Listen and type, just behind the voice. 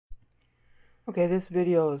Okay, this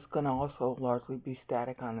video is going to also largely be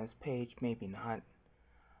static on this page, maybe not,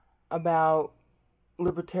 about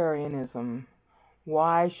libertarianism.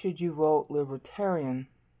 Why should you vote libertarian?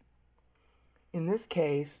 In this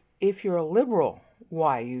case, if you're a liberal,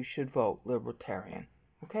 why you should vote libertarian.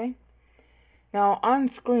 Okay? Now, on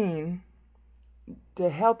screen, to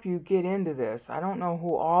help you get into this, I don't know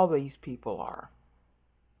who all these people are.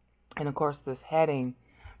 And of course, this heading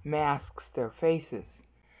masks their faces.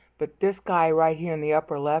 But this guy right here in the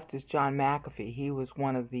upper left is John McAfee. He was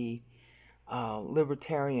one of the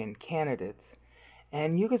libertarian candidates.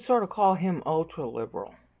 And you could sort of call him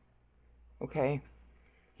ultra-liberal. Okay?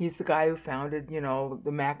 He's the guy who founded, the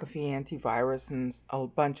McAfee antivirus and a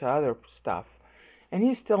bunch of other stuff. And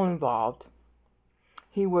he's still involved.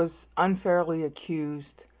 He was unfairly accused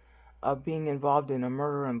of being involved in a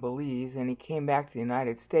murder in Belize, and he came back to the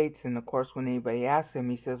United States, and of course when anybody asks him,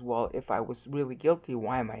 he says, well, if I was really guilty,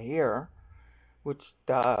 why am I here? Which,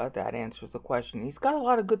 that answers the question. He's got a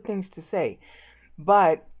lot of good things to say,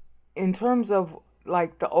 but in terms of,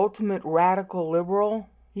 like, the ultimate radical liberal,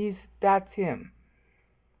 that's him.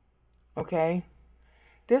 Okay?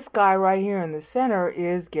 This guy right here in the center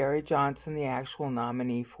is Gary Johnson, the actual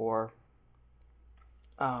nominee for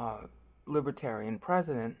Libertarian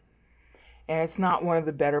president. And it's not one of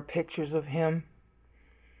the better pictures of him.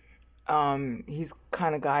 He's the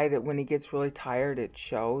kind of guy that when he gets really tired, it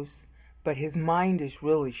shows. But his mind is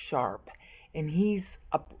really sharp. And he's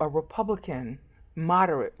a Republican,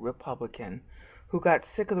 moderate Republican, who got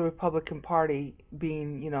sick of the Republican Party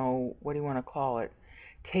being, what do you want to call it,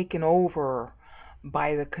 taken over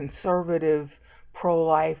by the conservative,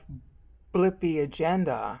 pro-life, blippy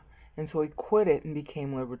agenda. And so he quit it and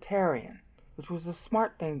became libertarian, which was a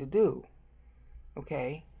smart thing to do.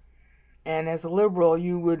 Okay? And as a liberal,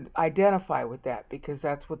 you would identify with that because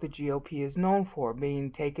that's what the GOP is known for,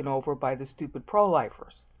 being taken over by the stupid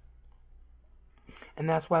pro-lifers. And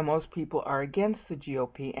that's why most people are against the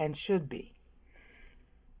GOP and should be.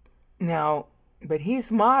 Now, but he's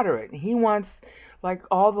moderate. He wants, like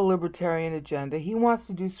all the libertarian agenda, he wants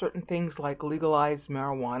to do certain things like legalize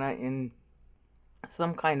marijuana in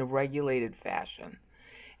some kind of regulated fashion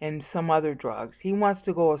and some other drugs. He wants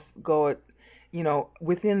to go at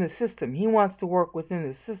within the system. He wants to work within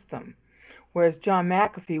the system. Whereas John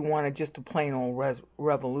McAfee wanted just a plain old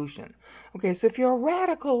revolution. Okay, so if you're a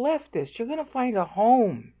radical leftist, you're going to find a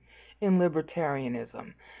home in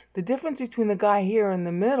libertarianism. The difference between the guy here in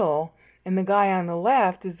the middle and the guy on the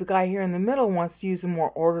left is the guy here in the middle wants to use a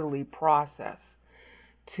more orderly process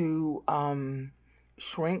to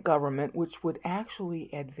shrink government, which would actually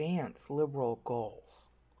advance liberal goals.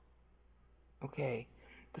 Okay,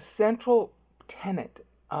 the central tenet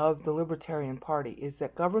of the Libertarian Party is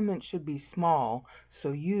that government should be small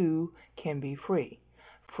so you can be free.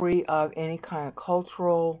 Free of any kind of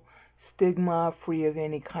cultural stigma, free of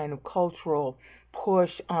any kind of cultural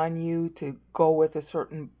push on you to go with a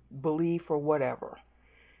certain belief or whatever.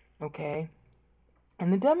 Okay?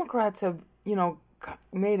 And the Democrats have,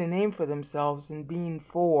 made a name for themselves in being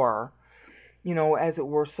for, as it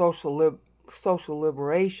were, social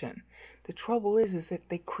liberation. The trouble is that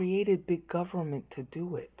they created big government to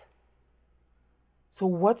do it. So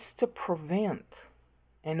what's to prevent?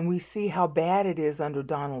 And we see how bad it is under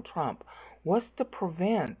Donald Trump. What's to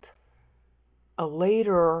prevent a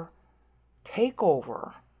later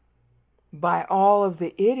takeover by all of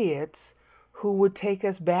the idiots who would take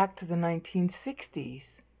us back to the 1960s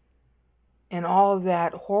and all of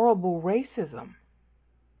that horrible racism?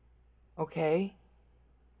 Okay?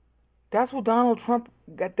 That's what Donald Trump,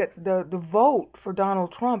 the vote for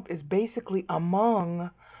Donald Trump is basically among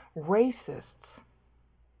racists.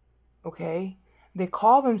 Okay? They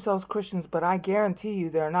call themselves Christians, but I guarantee you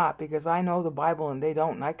they're not, because I know the Bible and they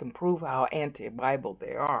don't, and I can prove how anti-Bible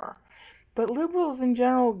they are. But liberals in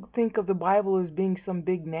general think of the Bible as being some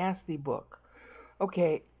big nasty book.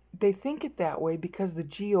 Okay, they think it that way because the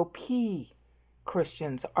GOP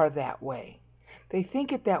Christians are that way. They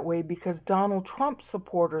think it that way because Donald Trump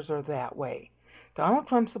supporters are that way. Donald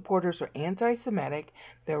Trump supporters are anti-Semitic,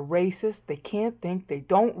 they're racist, they can't think, they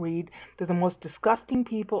don't read, they're the most disgusting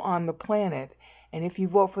people on the planet. And if you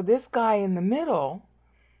vote for this guy in the middle,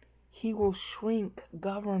 he will shrink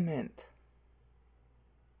government.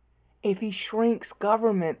 If he shrinks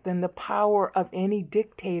government, then the power of any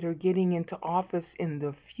dictator getting into office in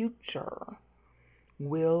the future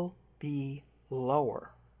will be lower.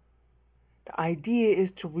 The idea is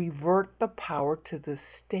to revert the power to the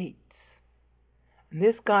states. And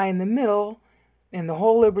this guy in the middle, and the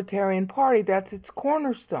whole Libertarian Party, that's its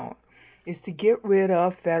cornerstone, is to get rid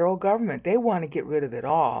of federal government. They want to get rid of it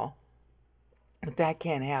all. But that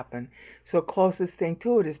can't happen. So closest thing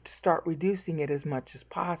to it is to start reducing it as much as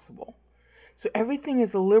possible. So everything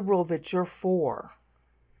is a liberal that you're for.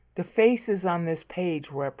 The faces on this page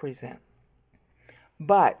represent.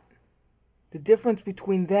 But the difference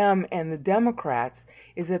between them and the Democrats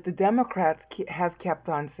is that the Democrats have kept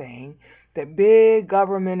on saying that big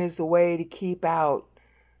government is the way to keep out,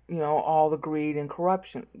 all the greed and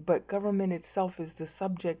corruption. But government itself is the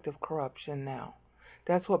subject of corruption now.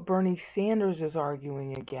 That's what Bernie Sanders is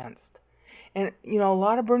arguing against. And, a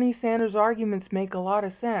lot of Bernie Sanders' arguments make a lot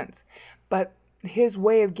of sense. But his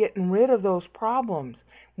way of getting rid of those problems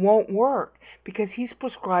won't work because he's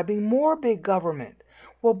prescribing more big government.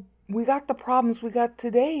 Well, we got the problems we got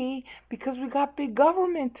today because we got big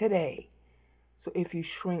government today. So if you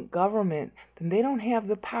shrink government, then they don't have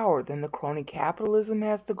the power. Then the crony capitalism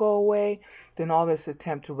has to go away. Then all this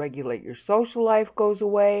attempt to regulate your social life goes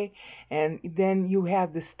away. And then you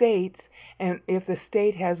have the states. And if the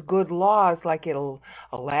state has good laws, like it'll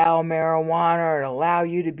allow marijuana, or it'll allow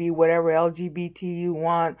you to be whatever LGBT you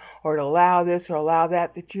want, or it'll allow this or allow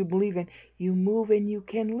that you believe in, you move and you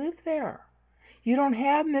can live there. You don't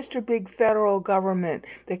have Mr. Big Federal Government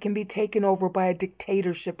that can be taken over by a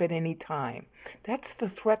dictatorship at any time. That's the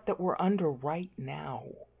threat that we're under right now.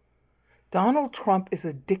 Donald Trump is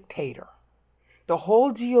a dictator. The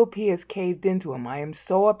whole GOP has caved into him. I am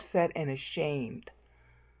so upset and ashamed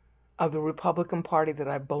of the Republican Party that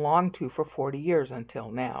I've belonged to for 40 years until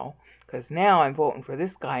now, because now I'm voting for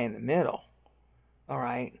this guy in the middle. All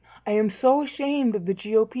right? I am so ashamed of the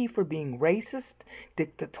GOP for being racist,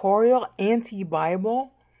 dictatorial,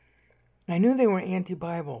 anti-Bible. I knew they were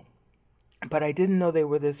anti-Bible, but I didn't know they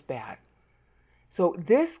were this bad. So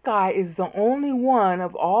this guy is the only one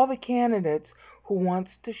of all the candidates who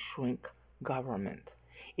wants to shrink government.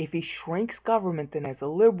 If he shrinks government, then as a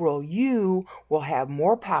liberal, you will have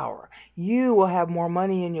more power. You will have more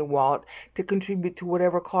money in your wallet to contribute to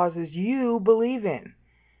whatever causes you believe in.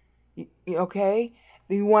 Okay?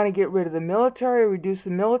 You want to get rid of the military, reduce the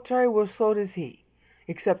military? Well, so does he.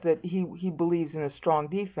 Except that he believes in a strong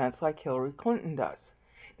defense like Hillary Clinton does.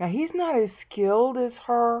 Now, he's not as skilled as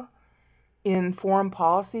her in foreign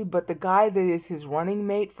policy, but the guy that is his running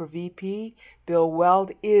mate for VP, Bill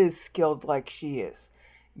Weld, is skilled like she is.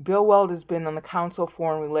 Bill Weld has been on the Council of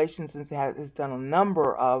Foreign Relations and has done a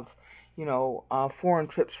number of, foreign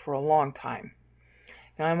trips for a long time.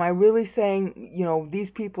 Now, am I really saying, these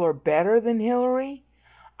people are better than Hillary?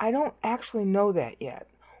 I don't actually know that yet.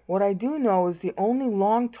 What I do know is the only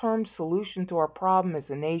long-term solution to our problem as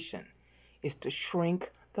a nation is to shrink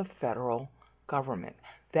the federal government.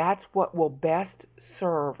 That's what will best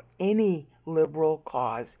serve any liberal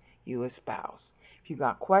cause you espouse. If you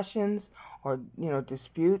got questions or,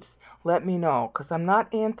 disputes, let me know, because I'm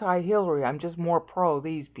not anti-Hillary. I'm just more pro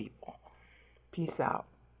these people. Peace out.